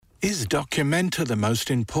Is Documenta the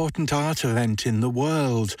most important art event in the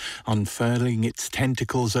world, unfurling its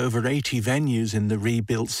tentacles over 80 venues in the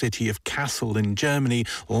rebuilt city of Kassel in Germany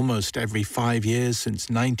almost every 5 years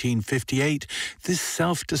since 1958? This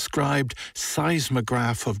self-described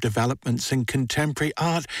seismograph of developments in contemporary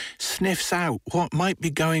art sniffs out what might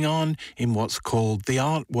be going on in what's called the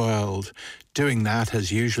art world. Doing that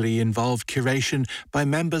has usually involved curation by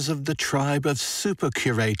members of the tribe of super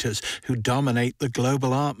curators who dominate the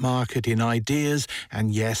global art market in ideas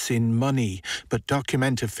and, yes, in money. But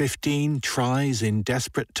Documenta 15 tries in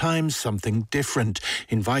desperate times something different,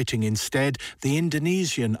 inviting instead the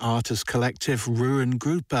Indonesian artist collective Ruang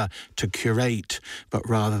Grupa to curate. But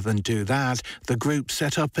rather than do that, the group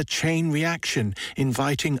set up a chain reaction,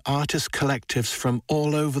 inviting artist collectives from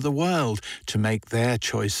all over the world to make their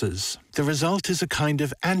choices. The result is a kind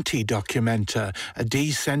of anti-Documenta, a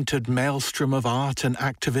de-centered maelstrom of art and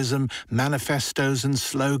activism, manifestos and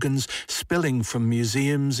slogans spilling from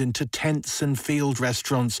museums into tents and field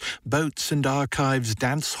restaurants, boats and archives,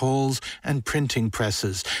 dance halls and printing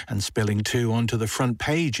presses, and spilling too onto the front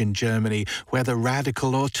page in Germany, where the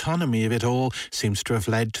radical autonomy of it all seems to have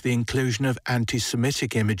led to the inclusion of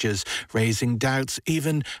anti-Semitic images, raising doubts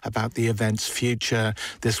even about the event's future.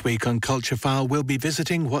 This week on Culture File, we'll be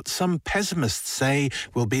visiting what some pessimists say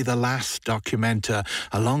will be the last Documenta.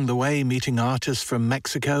 Along the way, meeting artists from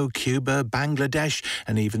Mexico, Cuba, Bangladesh,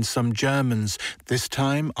 and even some Germans. This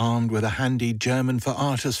time, armed with a handy German for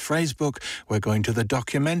Artists phrasebook, we're going to the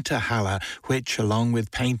Documenta Halle, which, along with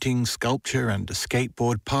painting, sculpture, and a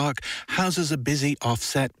skateboard park, houses a busy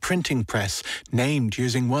offset printing press, named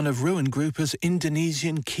using one of Ruang Grupa's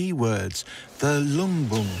Indonesian keywords, the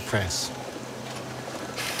Lumbung Press.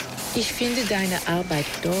 Ich finde deine Arbeit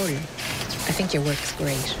toll. I think your work's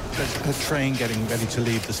great. There's a train getting ready to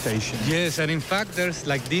leave the station. Yes, and in fact, there's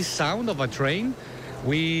like this sound of a train.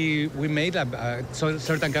 We made a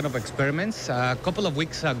certain kind of experiments. A couple of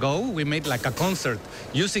weeks ago, we made like a concert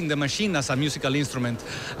using the machine as a musical instrument.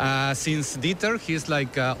 Since Dieter, he's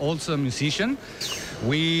like also a musician,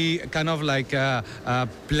 we kind of like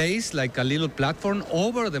place like a little platform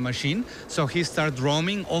over the machine. So he started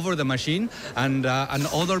drumming over the machine, and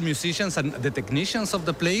other musicians and the technicians of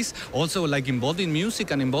the place, also like involved in music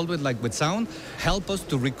and involved with sound, help us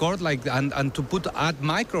to record and to add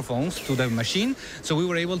microphones to the machine. So we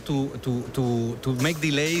were able to make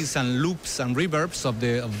delays and loops and reverbs of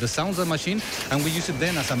the sounds of the machine, and we use it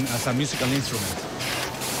then as a musical instrument.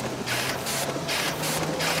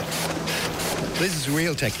 This is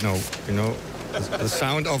real techno, you know, the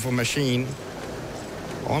sound of a machine.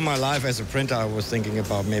 All my life as a printer, I was thinking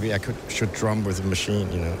about maybe I should drum with a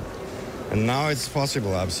machine, you know. And now it's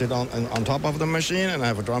possible. I sit on top of the machine and I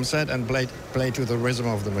have a drum set and play to the rhythm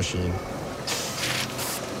of the machine.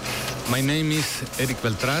 My name is Erick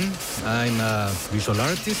Beltrán. I'm a visual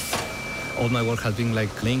artist. All my work has been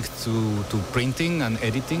like linked to printing and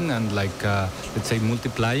editing and let's say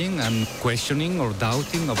multiplying and questioning or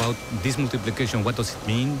doubting about this multiplication. What does it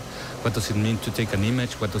mean? What does it mean to take an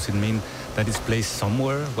image? What does it mean that it's placed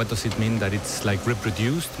somewhere? What does it mean that it's like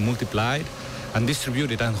reproduced, multiplied, and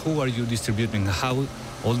distributed? And who are you distributing? How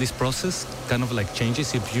all this process kind of like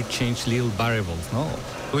changes if you change little variables, no?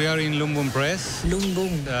 We are in Lumbung Press.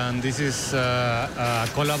 Lumbung. And this is a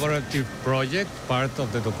collaborative project, part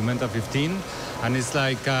of the Documenta 15. And it's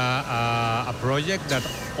like a project that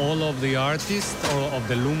all of the artists of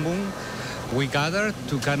the Lumbung, we gather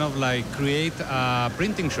to kind of like create a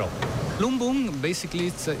printing shop. Lumbung, basically,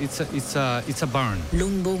 it's a barn.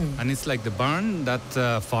 Lumbung. And it's like the barn that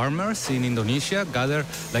farmers in Indonesia gather,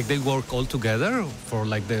 like they work all together for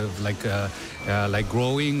like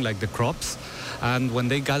growing like the crops. And when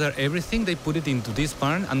they gather everything, they put it into this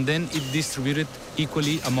barn, and then it distributed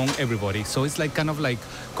equally among everybody. So it's like kind of like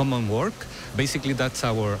common work. Basically, that's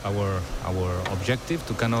our objective,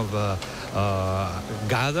 to kind of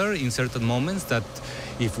gather in certain moments that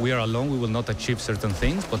if we are alone, we will not achieve certain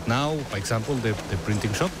things. But now, for example, the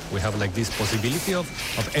printing shop, we have like this possibility of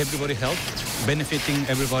everybody help, benefiting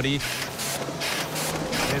everybody.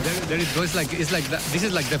 There it goes. It's like that. This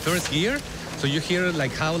is like the first gear. So you hear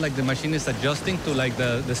like how like the machine is adjusting to like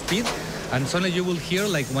the speed, and suddenly you will hear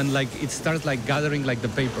like when like it starts like gathering like the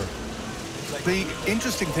paper. The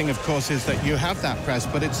interesting thing, of course, is that you have that press,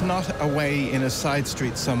 but it's not away in a side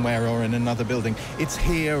street somewhere or in another building. It's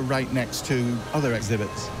here right next to other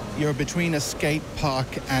exhibits. You're between a skate park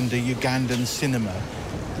and a Ugandan cinema,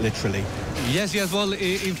 literally. Yes. Well,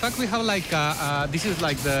 in fact, we have like this is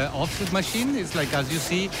like the offset machine. It's like, as you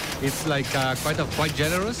see, it's like quite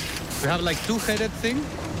generous. We have like two-headed thing,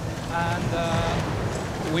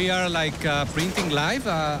 and we are like printing live,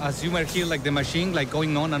 as you might hear like the machine like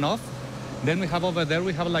going on and off. Then we have over there,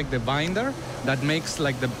 we have like the binder that makes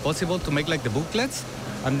like the possible to make like the booklets.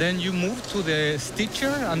 And then you move to the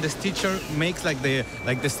stitcher, and the stitcher makes like the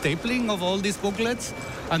stapling of all these booklets.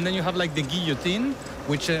 And then you have like the guillotine,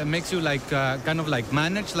 which makes you like kind of like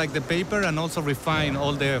manage like the paper and also refine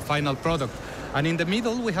all the final product. And in the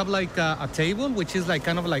middle, we have like a table, which is like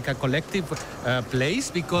kind of like a collective place,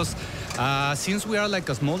 because since we are like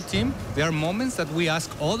a small team, there are moments that we ask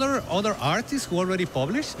other artists who already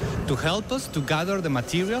published to help us to gather the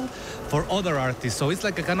material for other artists. So it's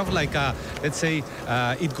like a kind of like a, let's say,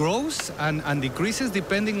 it grows and decreases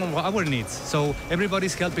depending on our needs. So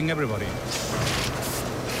everybody's helping everybody.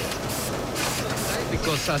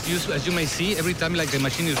 Because as you may see, every time like the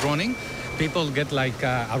machine is running, people get like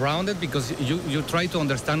around it, because you try to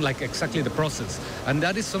understand like exactly the process. And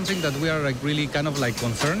that is something that we are like really kind of like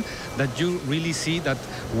concerned, that you really see that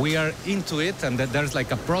we are into it and that there's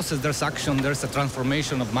like a process, there's action, there's a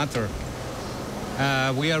transformation of matter.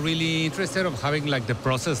 We are really interested of having like the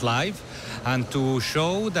process live and to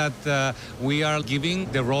show that we are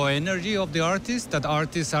giving the raw energy of the artist, that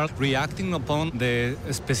artists are reacting upon the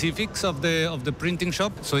specifics of the printing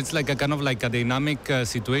shop. So it's like a kind of like a dynamic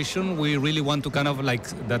situation. We really want to kind of like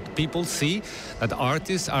that people see that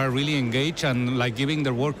artists are really engaged and like giving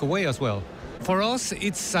their work away as well. For us,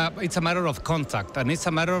 it's a matter of contact, and it's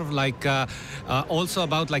a matter of like also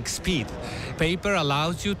about like speed. Paper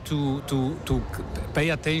allows you to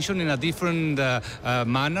pay attention in a different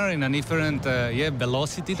manner, in a different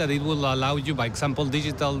velocity that it will allow you, by example,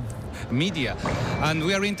 digital media. And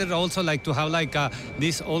we are interested also like to have like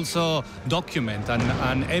this also document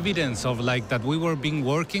and evidence of like that we were being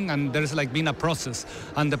working, and there's like been a process,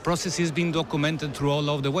 and the process is being documented through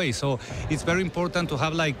all of the way. So it's very important to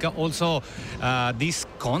have like also this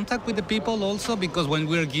contact with the people also, because when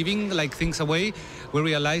we're giving like things away, we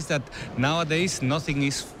realize that nowadays nothing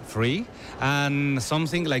is free, and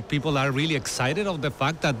something like people are really excited of the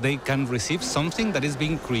fact that they can receive something that is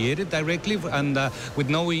being created directly and with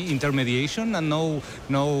no intermediation and no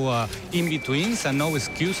in-betweens and no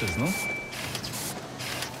excuses, no?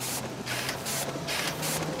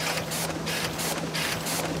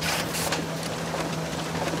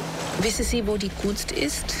 Wissen Sie, wo die Kunst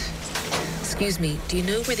ist? Excuse me, do you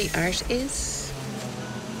know where the art is?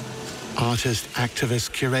 Artist,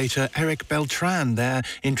 activist, curator Erick Beltrán there,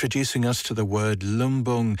 introducing us to the word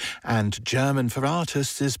Lumbung. And German for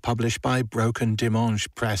Artists is published by Lumbung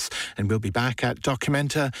Press. And we'll be back at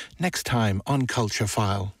Documenta next time on Culture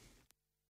File.